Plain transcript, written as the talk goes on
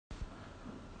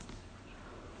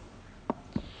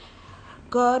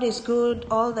God is good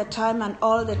all the time, and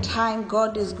all the time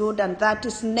God is good, and that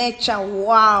is nature.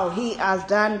 Wow, He has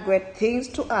done great things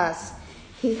to us.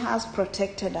 He has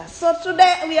protected us. So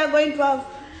today we are going to have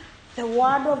the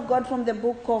word of God from the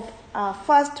book of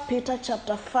 1 Peter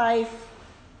chapter 5.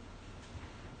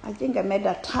 I think I made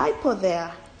a typo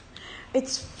there.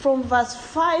 It's from verse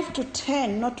 5 to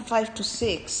 10, not 5 to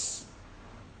 6.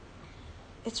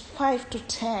 It's 5 to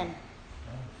 10.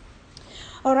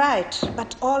 All right,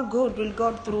 but all good. We'll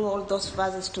go through all those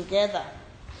verses together.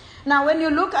 Now, when you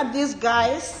look at these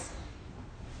guys,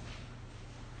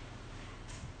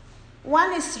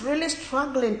 one is really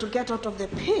struggling to get out of the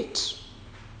pit.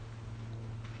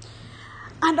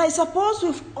 And I suppose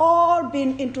we've all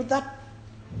been into that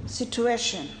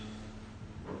situation.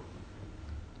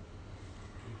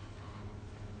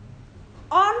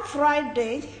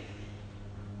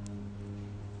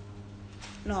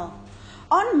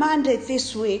 On Monday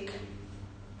this week,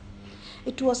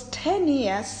 it was 10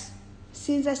 years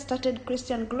since I started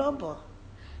Christian Global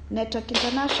Network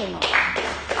International.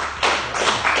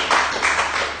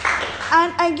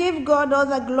 And I give God all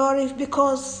the glory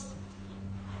because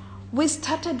we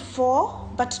started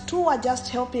 4, but 2 were just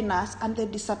helping us and they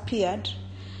disappeared.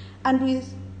 And we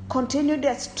continued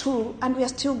as 2 and we are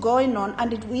still going on,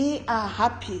 and we are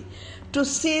happy to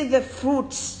see the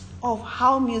fruits of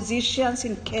how musicians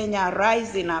in Kenya are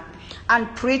rising up, and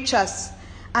preachers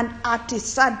and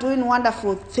artists are doing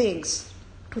wonderful things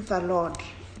to the Lord.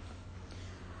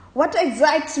 What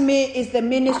excites me is the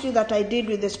ministry that I did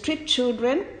with the street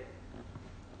children,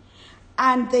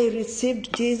 and they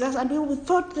received Jesus, and we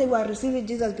thought they were receiving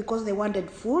Jesus because they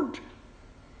wanted food.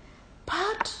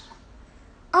 But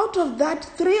out of that,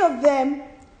 3 of them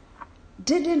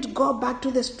didn't go back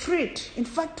to the street. In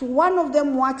fact, one of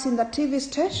them works in the TV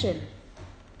station,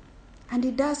 and he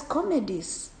does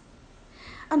comedies.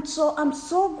 And so I'm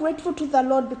so grateful to the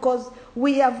Lord because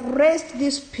we have raised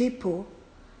these people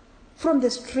from the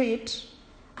street,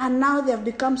 and now they have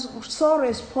become so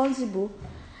responsible,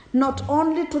 not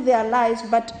only to their lives,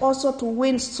 but also to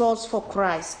win souls for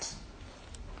Christ.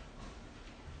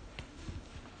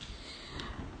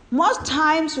 Most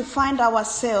times we find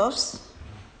ourselves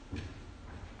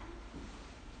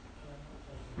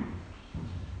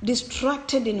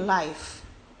distracted in life.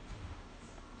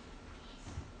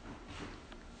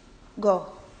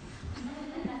 Go.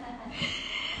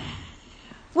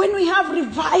 When we have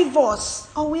revivals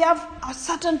or we have a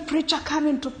certain preacher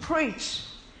coming to preach,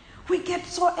 we get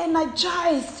so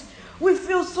energized. We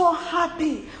feel so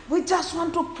happy. We just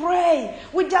want to pray.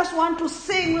 We just want to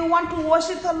sing. We want to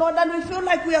worship the Lord, and we feel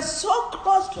like we are so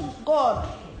close to God.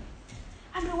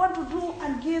 And we want to do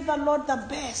and give the Lord the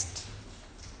best.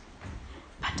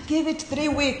 But give it 3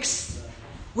 weeks,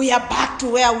 we are back to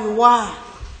where we were.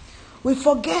 We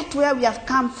forget where we have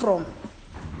come from.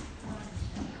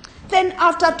 Then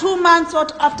after 2 months or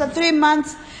after 3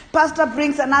 months, pastor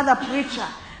brings another preacher.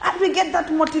 And we get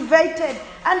that motivated.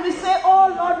 And we say,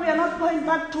 oh Lord, we are not going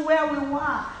back to where we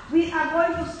were. We are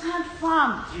going to stand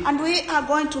firm. And we are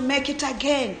going to make it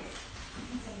again.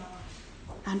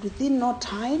 And within no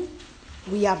time,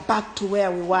 we are back to where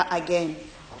we were again.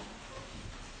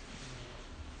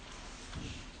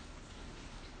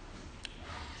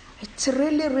 It's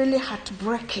really, really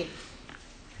heartbreaking.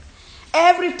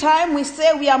 Every time we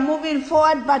say we are moving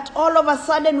forward, but all of a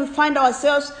sudden we find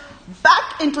ourselves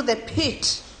back into the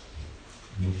pit.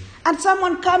 And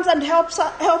someone comes and helps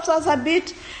us a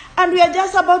bit, and we are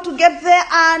just about to get there,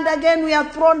 and again we are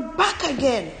thrown back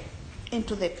again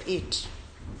into the pit.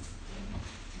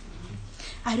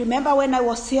 I remember when I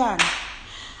was young,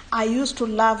 I used to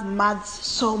love maths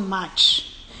so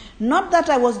much. Not that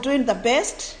I was doing the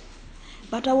best,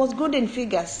 but I was good in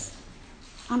figures,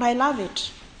 and I love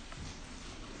it.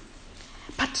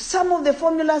 But some of the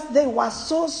formulas, they were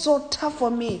so tough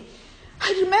for me.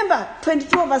 I remember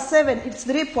 22/7, it's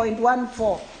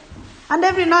 3.14. And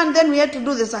every now and then we had to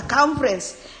do the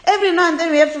circumference. Every now and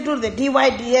then we have to do the dy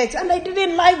dx. And I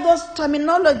didn't like those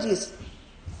terminologies.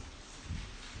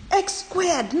 X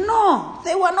squared, no,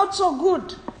 they were not so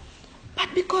good. But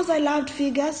because I loved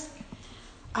figures,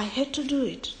 I had to do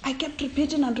it. I kept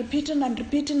repeating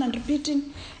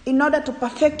in order to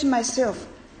perfect myself.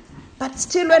 But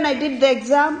still, when I did the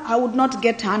exam, I would not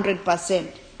get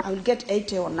 100%. I would get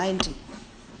 80 or 90.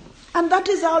 And that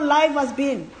is how life has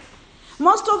been.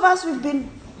 Most of us, we've been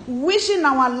wishing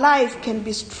our life can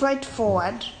be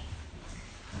straightforward.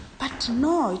 But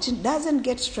no, it doesn't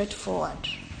get straightforward.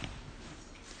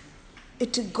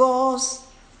 It goes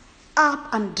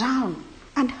up and down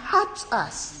and hurts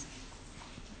us.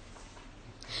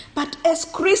 But as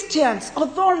Christians,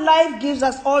 although life gives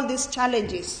us all these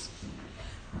challenges,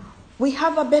 we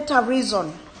have a better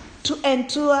reason to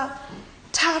endure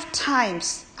tough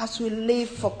times as we live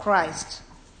for Christ.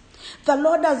 The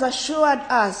Lord has assured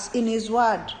us in his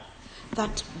word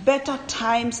that better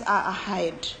times are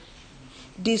ahead,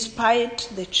 despite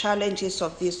the challenges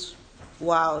of this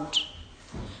world.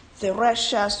 The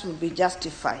righteous will be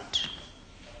justified.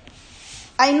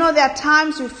 I know there are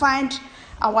times we find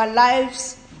our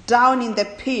lives down in the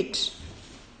pit.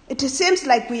 It seems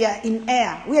like we are in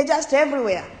air. We are just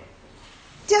everywhere.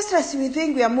 Just as we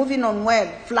think we are moving on well,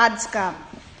 floods come.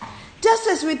 Just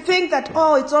as we think that,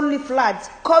 it's only floods,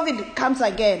 COVID comes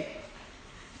again.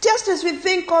 Just as we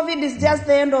think COVID is just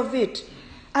the end of it,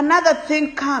 another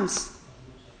thing comes.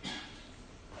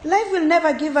 Life will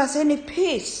never give us any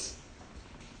peace.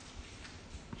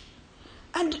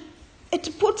 And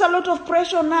it puts a lot of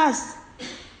pressure on us.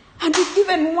 And we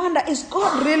even wonder, is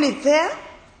God really there?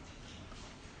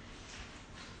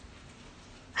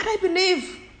 And I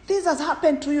believe this has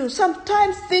happened to you.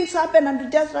 Sometimes things happen and you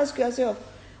just ask yourself,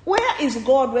 where is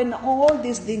God when all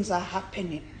these things are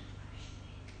happening?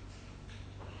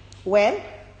 Well,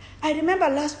 I remember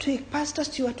last week Pastor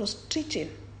Stewart was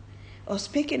teaching, or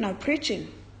speaking or preaching.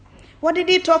 What did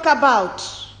he talk about,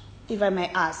 if I may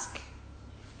ask,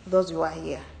 those who are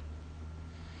here?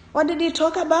 What did he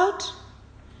talk about?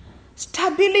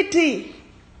 Stability.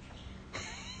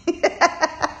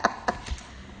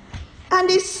 And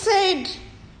he said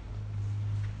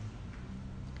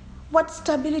what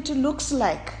stability looks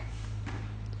like.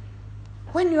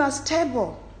 When you are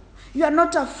stable, you are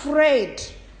not afraid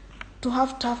to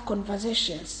have tough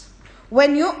conversations.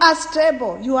 When you are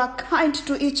stable, you are kind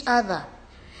to each other.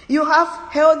 You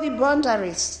have healthy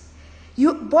boundaries.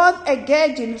 You both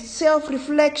engage in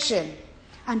self-reflection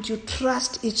and you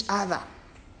trust each other.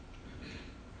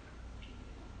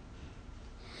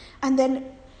 And then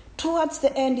towards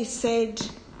the end he said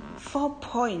 4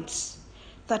 points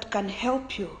that can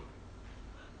help you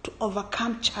to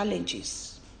overcome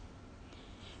challenges.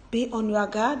 Be on your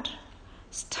guard,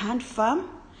 stand firm,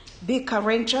 be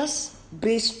courageous,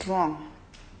 be strong.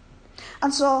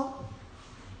 And so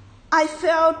I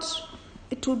felt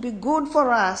it would be good for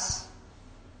us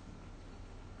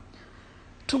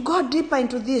to go deeper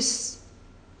into this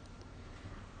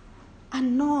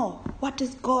and know what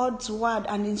is God's word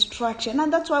and instruction.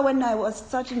 And that's why when I was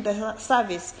starting the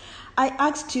service, I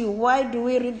asked you, why do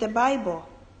we read the Bible?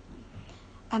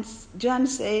 And John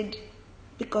said,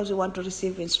 because we want to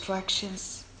receive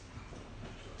instructions.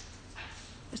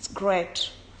 It's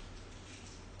great.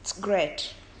 It's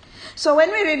great. So when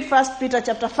we read 1 Peter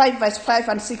chapter 5, verse 5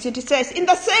 and 6, it says, in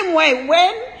the same way,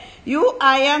 when you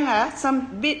are younger,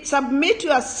 submit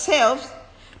yourselves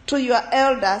to your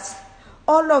elders.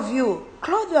 All of you,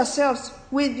 clothe yourselves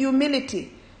with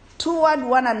humility toward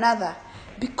one another,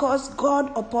 because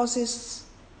God opposes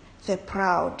the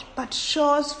proud, but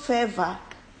shows favor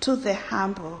to the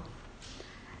humble.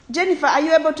 Jennifer, are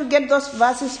you able to get those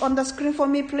verses on the screen for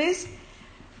me, please?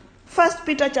 1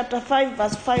 Peter chapter 5,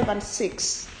 verse 5 and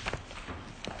 6.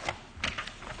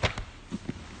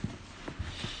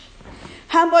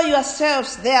 Humble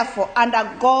yourselves, therefore,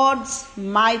 under God's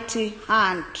mighty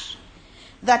hand,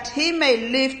 that he may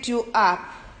lift you up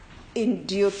in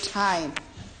due time.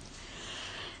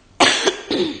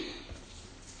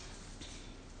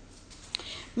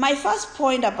 My first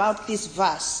point about this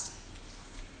verse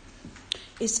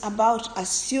is about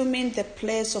assuming the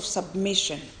place of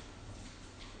submission.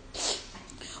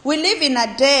 We live in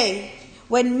a day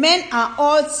when men are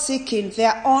all seeking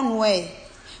their own way,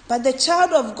 but the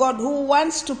child of God who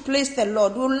wants to please the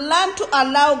Lord will learn to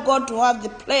allow God to have the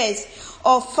place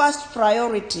of first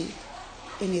priority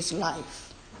in his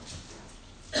life.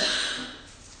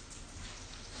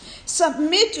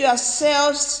 Submit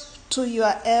yourselves to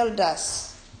your elders.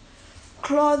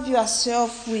 Clothe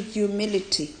yourself with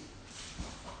humility.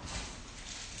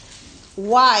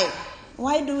 Why?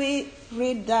 Why do we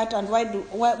read that, and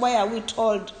why are we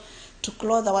told to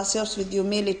clothe ourselves with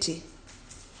humility?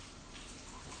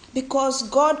 Because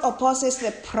God opposes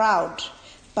the proud,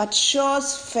 but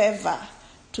shows favor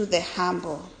to the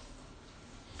humble.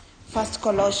 1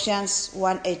 Colossians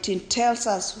 1:18 tells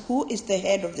us who is the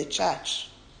head of the church.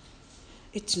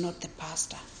 It's not the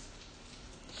pastor.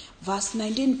 Verse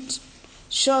 19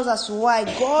 shows us why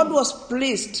God was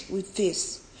pleased with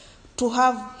this, to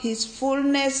have his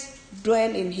fullness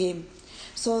dwell in him.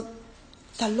 So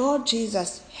the Lord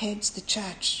Jesus heads the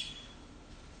church.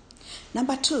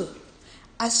 Number 2,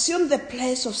 assume the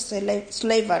place of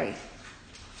slavery.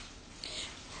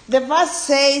 The verse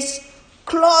says,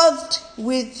 clothed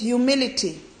with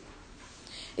humility.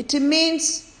 It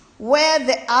means wear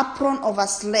the apron of a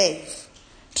slave.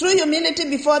 True humility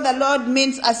before the Lord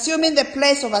means assuming the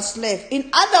place of a slave. In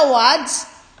other words,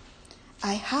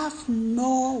 I have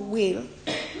no will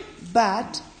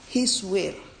but His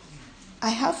will. I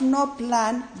have no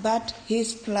plan but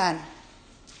His plan.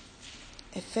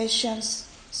 Ephesians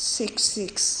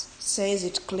 6:6 says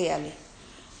it clearly.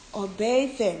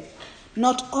 Obey them,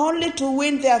 not only to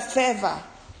win their favor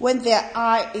when their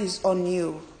eye is on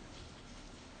you,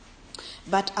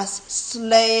 but as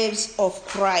slaves of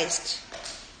Christ,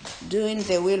 doing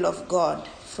the will of God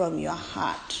from your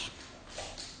heart.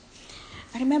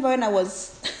 I remember when I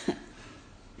was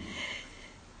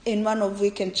in one of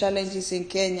weekend challenges in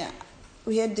Kenya,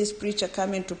 we had this preacher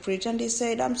coming to preach, and he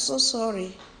said, I'm so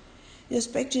sorry. You're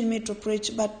expecting me to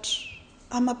preach, but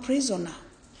I'm a prisoner.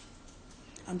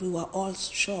 And we were all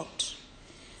shocked.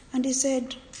 And he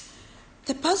said,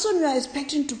 the person you are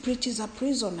expecting to preach is a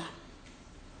prisoner.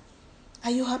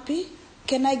 Are you happy?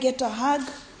 Can I get a hug?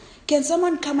 Can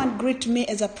someone come and greet me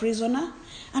as a prisoner?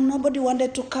 And nobody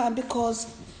wanted to come because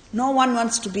no one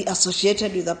wants to be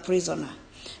associated with a prisoner.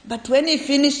 But when he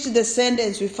finished the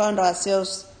sentence, we found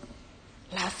ourselves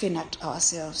laughing at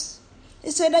ourselves.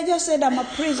 He said, I just said I'm a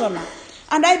prisoner.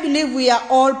 And I believe we are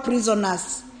all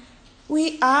prisoners.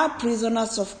 We are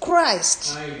prisoners of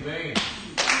Christ. Amen.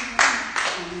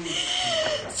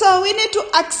 So we need to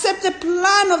accept the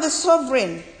plan of the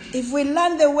sovereign. If we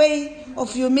learn the way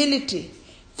of humility,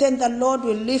 then the Lord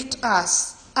will lift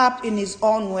us up in His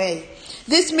own way.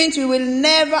 This means we will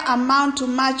never amount to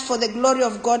much for the glory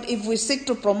of God if we seek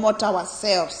to promote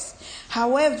ourselves.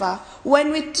 However,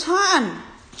 when we turn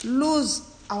loose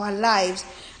our lives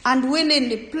and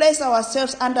willingly place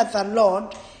ourselves under the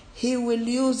Lord, He will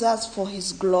use us for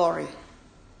His glory.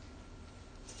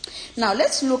 Now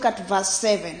let's look at verse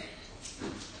 7.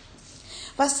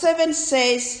 Verse 7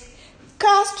 says,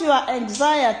 cast your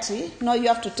anxiety. No, you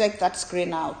have to take that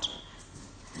screen out.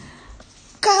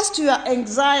 Cast your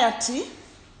anxiety.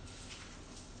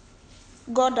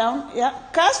 Go down. Yeah.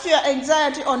 Cast your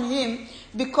anxiety on Him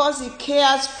because He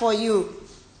cares for you.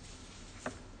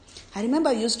 I remember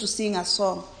I used to sing a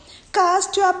song.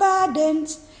 Cast your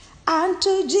burdens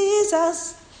unto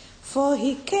Jesus, for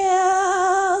He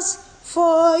cares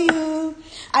for you.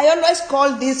 I always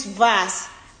call this verse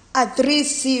a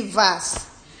 3C verse.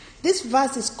 This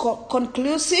verse is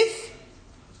conclusive,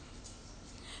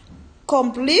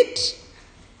 complete,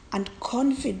 and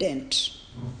confident.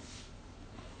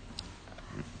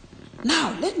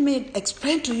 Now, let me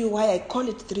explain to you why I call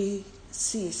it 3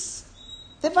 C's.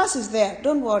 The verse is there.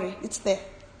 Don't worry, it's there.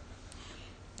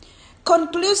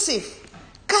 Conclusive.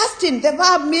 Casting, the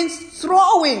verb means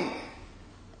throwing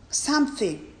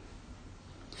something.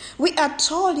 We are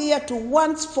told here to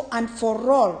once and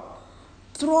for all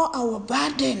throw our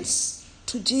burdens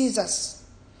to Jesus.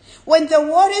 When the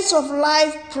worries of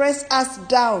life press us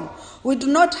down, we do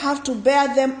not have to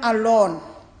bear them alone.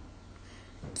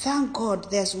 Thank God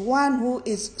there's one who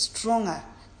is stronger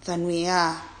than we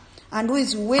are and who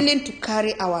is willing to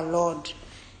carry our load.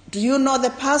 Do you know the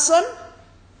person?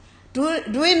 Do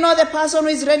we know the person who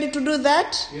is ready to do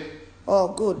that? Yep. Oh,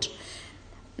 good.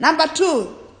 Number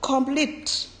 2,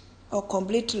 complete or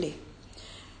completely.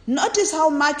 Notice how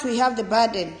much we have the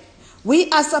burden.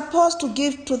 We are supposed to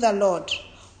give to the Lord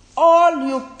all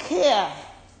you care.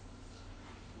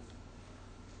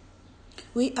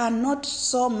 We are not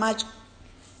so much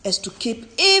as to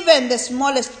keep even the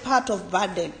smallest part of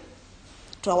burden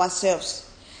to ourselves.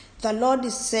 The Lord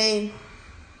is saying,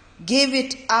 give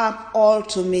it up all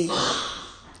to me.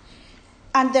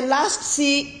 And the last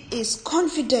C is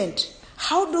confident.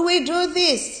 How do we do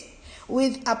this?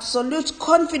 With absolute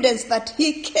confidence that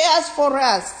He cares for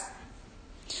us.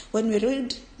 When we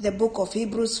read the book of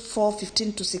Hebrews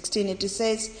 4:15-16, it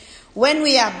says, when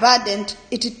we are burdened,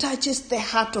 it touches the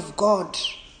heart of God.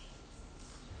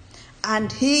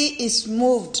 And He is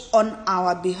moved on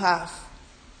our behalf.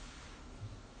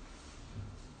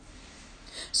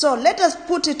 So let us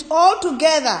put it all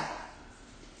together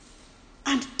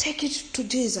and take it to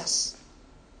Jesus.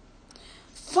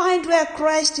 Find where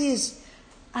Christ is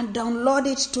and download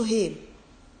it to Him.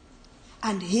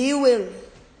 And He will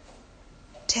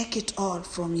take it all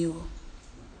from you.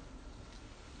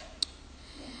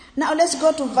 Now let's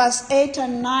go to verse 8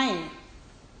 and 9.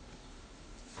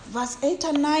 Verse 8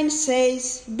 and 9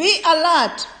 says, be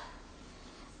alert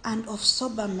and of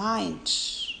sober mind.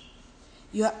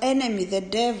 Your enemy, the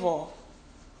devil,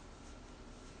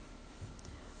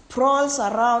 prowls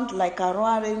around like a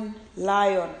roaring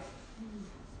lion,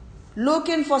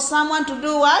 looking for someone to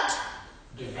do what?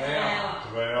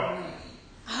 Devour.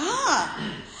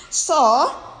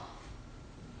 So,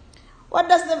 what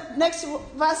does the next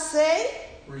verse say?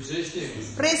 Resist him.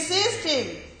 Resist him.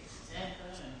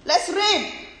 Let's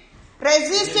read.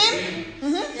 Resist him.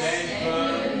 Stand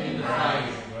firm in the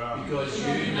faith, because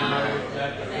you know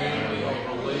that the family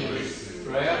of believers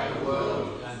throughout the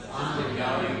world are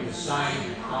undergoing the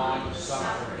same kind of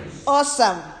suffering.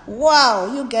 Awesome.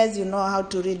 Wow, you guys, you know how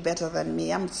to read better than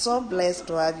me. I'm so blessed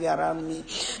to have you around me.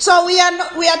 So we are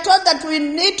taught that we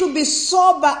need to be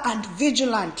sober and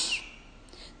vigilant.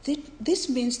 This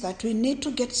means that we need to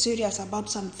get serious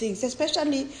about some things,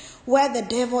 especially where the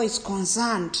devil is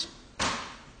concerned.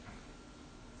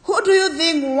 Who do you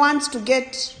think wants to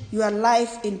get your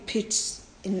life in pits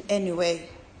in any way?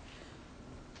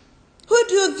 Who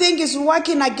do you think is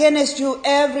working against you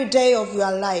every day of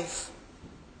your life?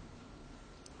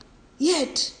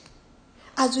 Yet,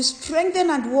 as we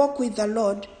strengthen and walk with the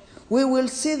Lord, we will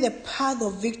see the path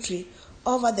of victory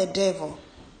over the devil.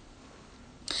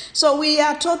 So we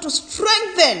are taught to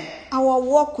strengthen our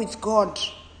walk with God.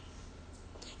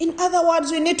 In other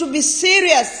words, we need to be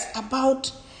serious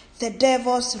about the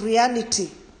devil's reality.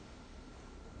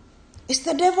 Is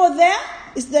the devil there?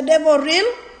 Is the devil real?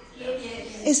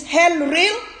 Yes. Is hell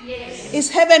real? Yes. Is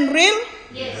heaven real?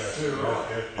 Yes.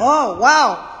 Oh,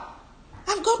 wow.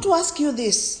 I've got to ask you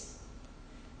this.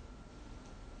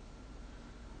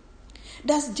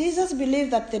 Does Jesus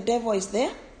believe that the devil is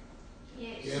there?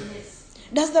 Yes.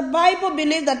 Does the Bible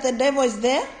believe that the devil is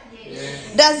there?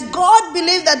 Yes. Does God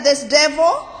believe that there's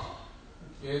devil?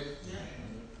 Yes.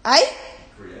 Aye?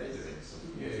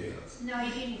 No,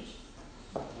 he didn't.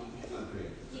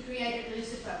 He created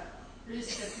Lucifer.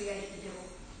 Lucifer created the devil.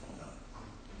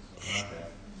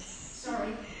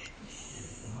 Sorry.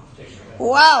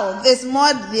 Wow, there's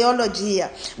more theology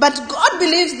here. But God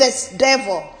believes there's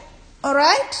devil. All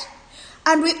right?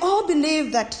 And we all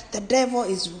believe that the devil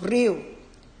is real.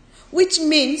 Which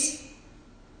means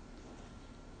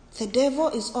the devil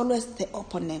is always the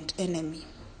opponent, enemy.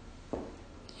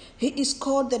 He is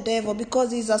called the devil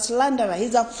because he's a slanderer.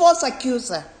 He's a false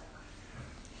accuser.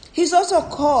 He's also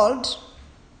called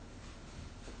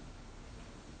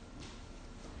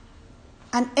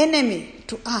an enemy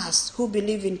to us who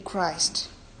believe in Christ.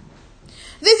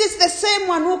 This is the same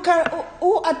one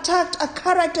who attacked a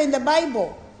character in the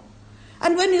Bible.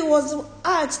 And when he was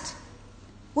asked,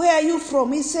 "Where are you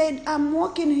from?" he said, "I'm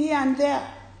walking here and there,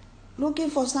 looking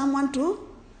for someone to..."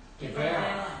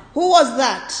 Devour. Who was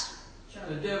that?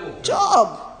 The devil.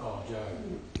 Job. Oh, Job.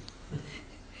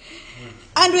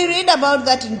 And we read about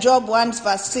that in Job 1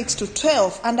 verse 6 to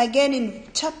 12, and again in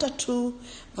chapter 2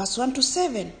 verse 1 to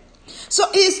 7. So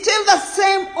he is still the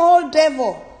same old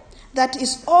devil that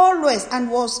is always and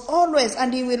was always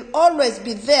and he will always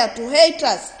be there to hate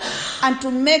us and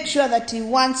to make sure that he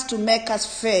wants to make us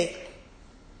fail.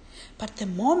 But the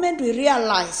moment we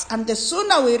realize, and the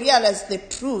sooner we realize the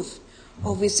truth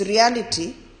of his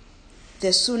reality,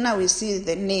 the sooner we see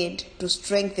the need to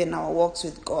strengthen our walks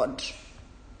with God.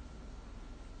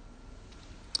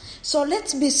 So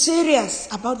let's be serious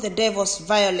about the devil's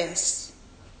violence.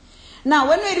 Now,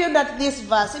 when we read at this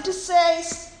verse, it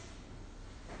says,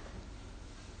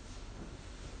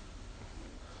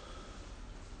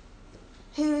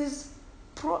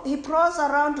 he prowls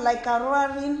around like a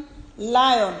roaring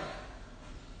lion.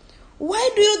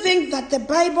 Why do you think that the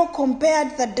Bible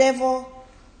compared the devil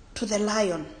to the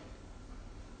lion?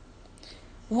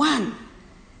 One,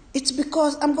 it's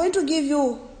because I'm going to give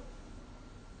you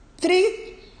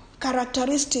 3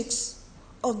 characteristics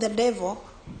of the devil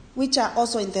which are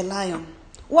also in the lion.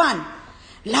 1,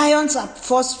 lions are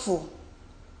forceful.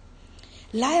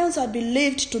 Lions are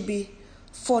believed to be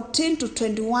 14 to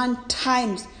 21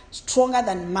 times stronger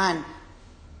than man.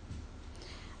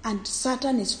 And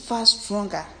Satan is far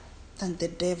stronger than the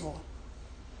devil.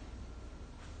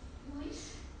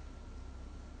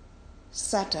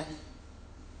 Satan.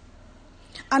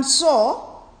 And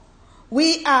so,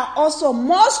 we are also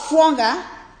more stronger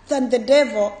than the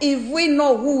devil if we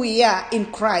know who we are in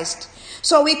Christ.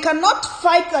 So we cannot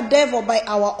fight the devil by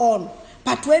our own.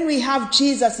 But when we have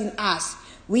Jesus in us,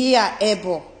 we are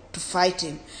able to fight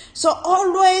him. So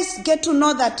always get to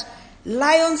know that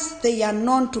lions, they are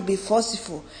known to be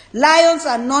forceful. Lions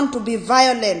are known to be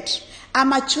violent. A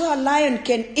mature lion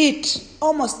can eat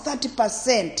almost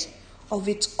 30% of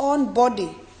its own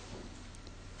body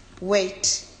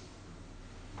weight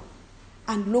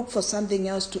and look for something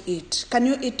else to eat. Can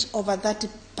you eat over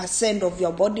 30% of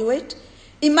your body weight?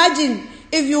 Imagine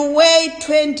if you weigh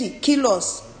 20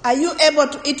 kilos, are you able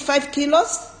to eat 5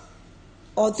 kilos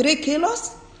or 3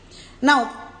 kilos?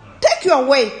 Now, take your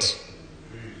weight.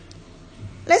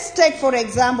 Let's take, for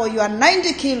example, you are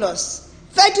 90 kilos.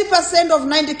 30% of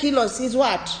 90 kilos is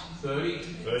what? 30.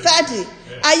 30.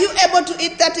 Are you able to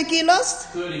eat 30 kilos?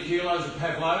 30 kilos of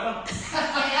pavlova.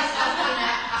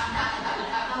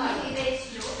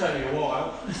 Take me a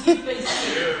while.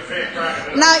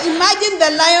 Now imagine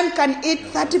the lion can eat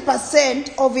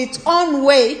 30% of its own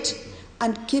weight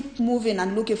and keep moving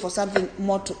and looking for something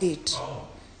more to eat. Oh,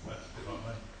 that's a bit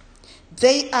like me.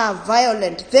 They are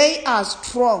violent. They are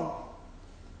strong.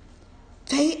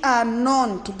 They are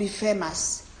known to be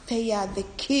famous. They are the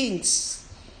kings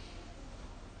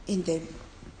in the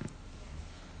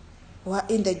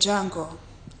jungle.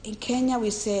 In Kenya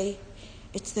we say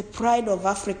it's the pride of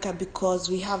Africa because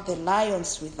we have the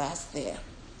lions with us there.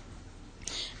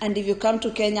 And if you come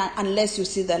to Kenya, unless you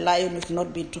see the lion, you've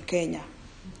not been to Kenya.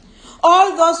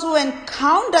 All those who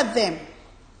encounter them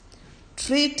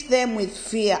treat them with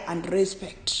fear and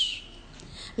respect.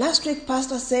 Last week,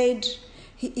 Pastor said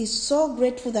he is so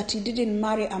grateful that he didn't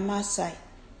marry a Maasai.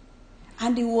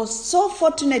 And he was so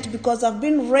fortunate because I've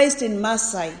been raised in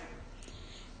Maasai.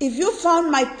 If you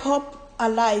found my pop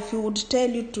alive, he would tell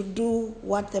you to do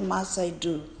what the Maasai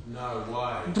do. No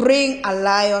way. Bring a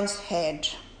lion's head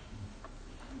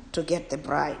to get the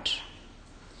bride.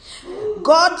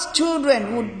 God's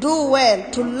children would do well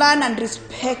to learn and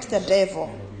respect the devil.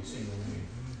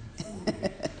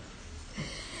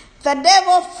 The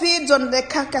devil feeds on the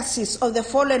carcasses of the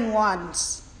fallen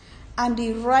ones, and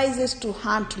he rises to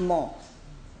hunt more.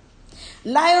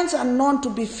 Lions are known to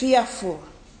be fearful.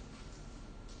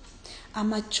 A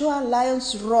mature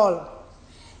lion's roar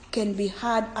can be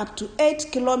heard up to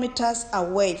 8 kilometers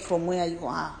away from where you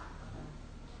are.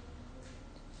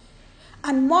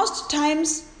 And most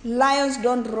times, lions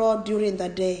don't roar during the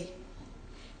day.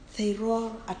 They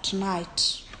roar at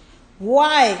night.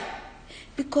 Why?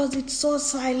 Because it's so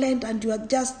silent and you are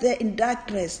just there in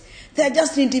darkness. They are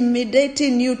just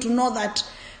intimidating you to know that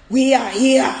we are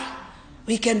here.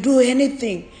 We can do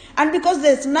anything. And because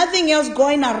there's nothing else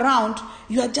going around,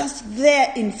 you are just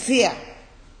there in fear.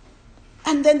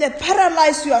 And then they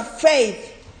paralyze your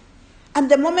faith. And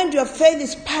the moment your faith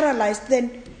is paralyzed,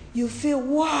 then you feel,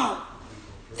 wow,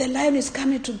 the lion is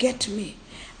coming to get me.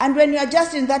 And when you are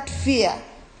just in that fear,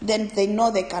 then they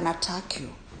know they can attack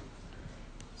you.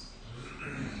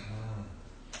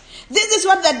 This is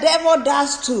what the devil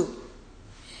does too.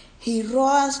 He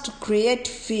roars to create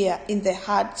fear in the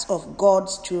hearts of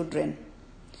God's children.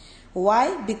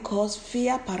 Why? Because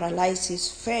fear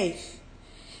paralyzes faith.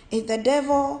 If the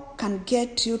devil can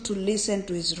get you to listen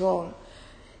to his roar,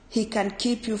 he can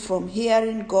keep you from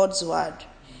hearing God's word.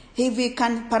 If he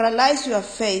can paralyze your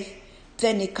faith,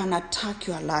 then he can attack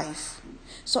your life.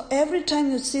 So every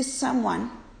time you see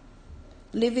someone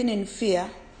living in fear,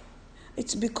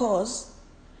 it's because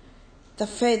the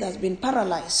faith has been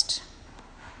paralyzed.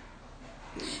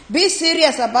 Be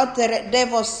serious about the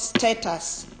devil's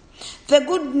status. The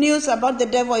good news about the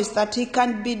devil is that he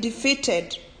can be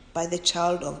defeated by the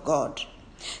child of God.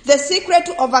 The secret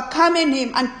to overcoming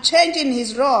him and changing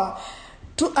his roar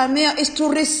to a mere is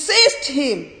to resist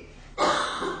him.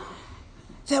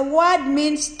 The word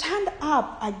means stand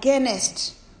up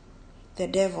against the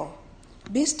devil.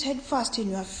 Be steadfast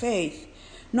in your faith,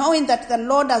 knowing that the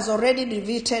Lord has already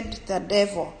defeated the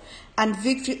devil, and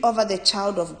victory over the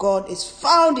child of God is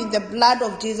found in the blood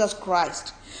of Jesus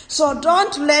Christ. So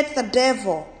don't let the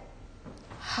devil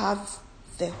have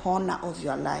the honor of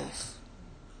your life.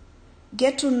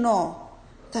 Get to know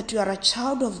that you are a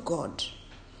child of God,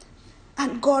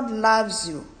 and God loves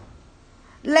you.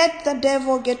 Let the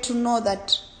devil get to know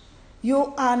that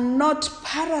you are not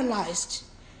paralyzed.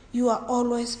 You are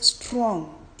always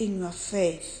strong in your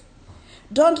faith.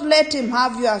 Don't let him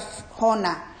have your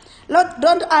honor.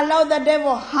 Don't allow the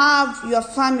devil have your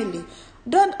family.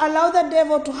 Don't allow the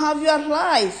devil to have your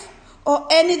life or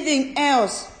anything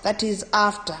else that he's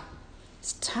after.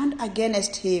 Stand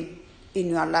against him in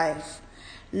your life.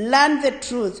 Learn the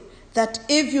truth that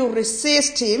if you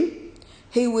resist him,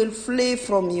 he will flee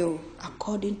from you,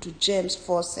 according to James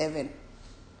 4:7.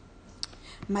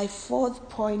 My fourth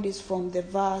point is from the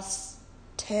verse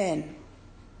 10.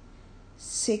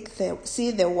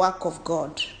 See the work of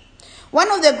God. One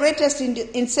of the greatest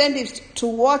incentives to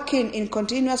walking in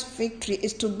continuous victory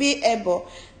is to be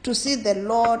able to see the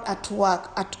Lord at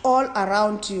work at all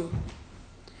around you.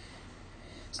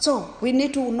 So we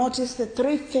need to notice the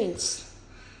three things.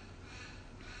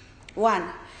 1,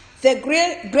 the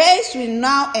grace we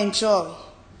now enjoy.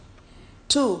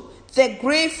 2, the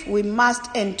grief we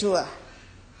must endure.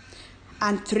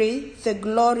 And 3, the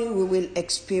glory we will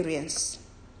experience.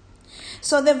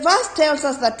 So the verse tells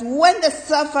us that when the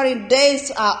suffering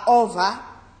days are over,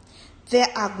 there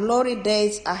are glory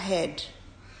days ahead.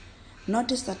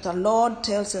 Notice that the Lord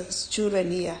tells his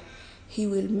children here, He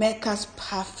will make us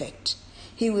perfect.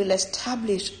 He will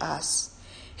establish us.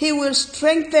 He will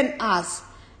strengthen us,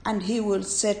 and He will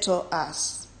settle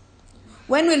us.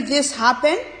 When will this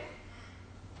happen?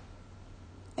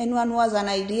 Anyone who has an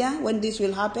idea when this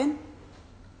will happen?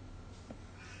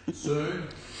 Soon.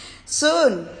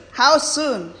 Soon. How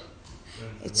soon?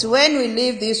 It's when we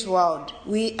leave this world.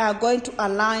 We are going to a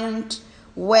land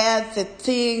where the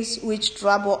things which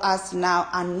trouble us now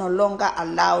are no longer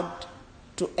allowed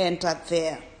to enter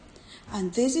there.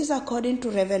 And this is according to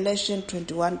Revelation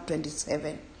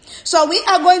 21:27. So we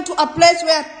are going to a place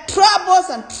where troubles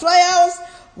and trials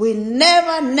will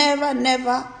never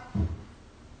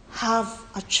have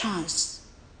a chance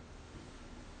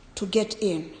to get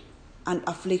in and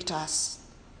afflict us.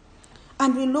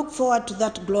 And we look forward to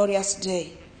that glorious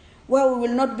day where we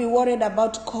will not be worried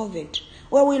about COVID,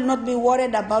 where we will not be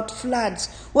worried about floods,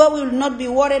 where we will not be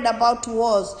worried about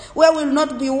wars, where we will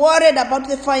not be worried about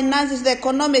the finances, the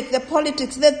economics, the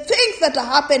politics, the things that are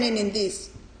happening in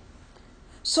this.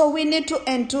 So we need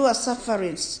to endure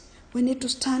sufferings. We need to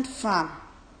stand firm.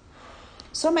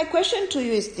 So my question to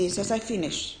you is this as I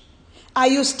finish. Are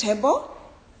you stable?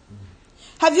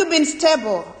 Have you been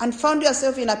stable and found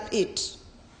yourself in a pit?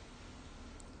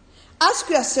 Ask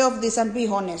yourself this and be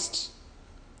honest.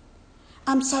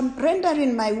 I'm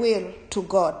surrendering my will to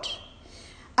God.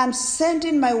 I'm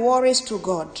sending my worries to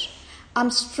God. I'm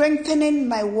strengthening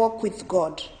my walk with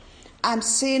God. I'm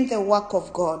seeing the work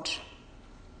of God.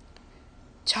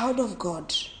 Child of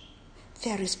God,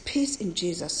 there is peace in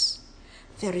Jesus.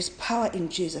 There is power in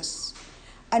Jesus.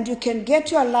 And you can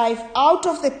get your life out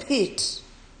of the pit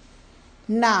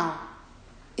now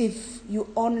if you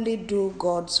only do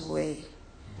God's way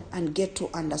and get to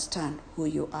understand who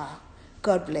you are.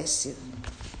 God bless you.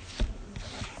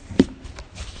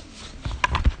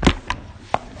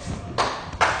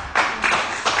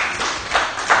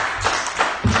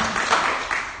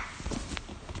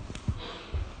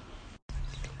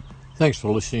 Thanks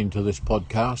for listening to this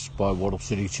podcast by Wattle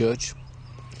City Church.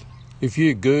 If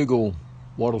you Google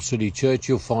Wattle City Church,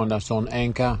 you'll find us on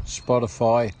Anchor,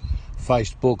 Spotify,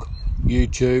 Facebook,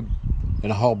 YouTube,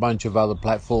 and a whole bunch of other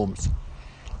platforms.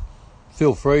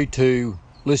 Feel free to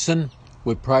listen.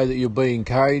 We pray that you'll be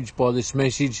encouraged by this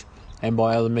message and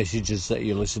by other messages that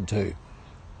you listen to.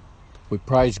 We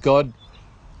praise God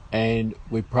and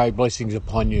we pray blessings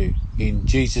upon you. In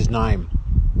Jesus' name,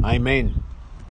 amen.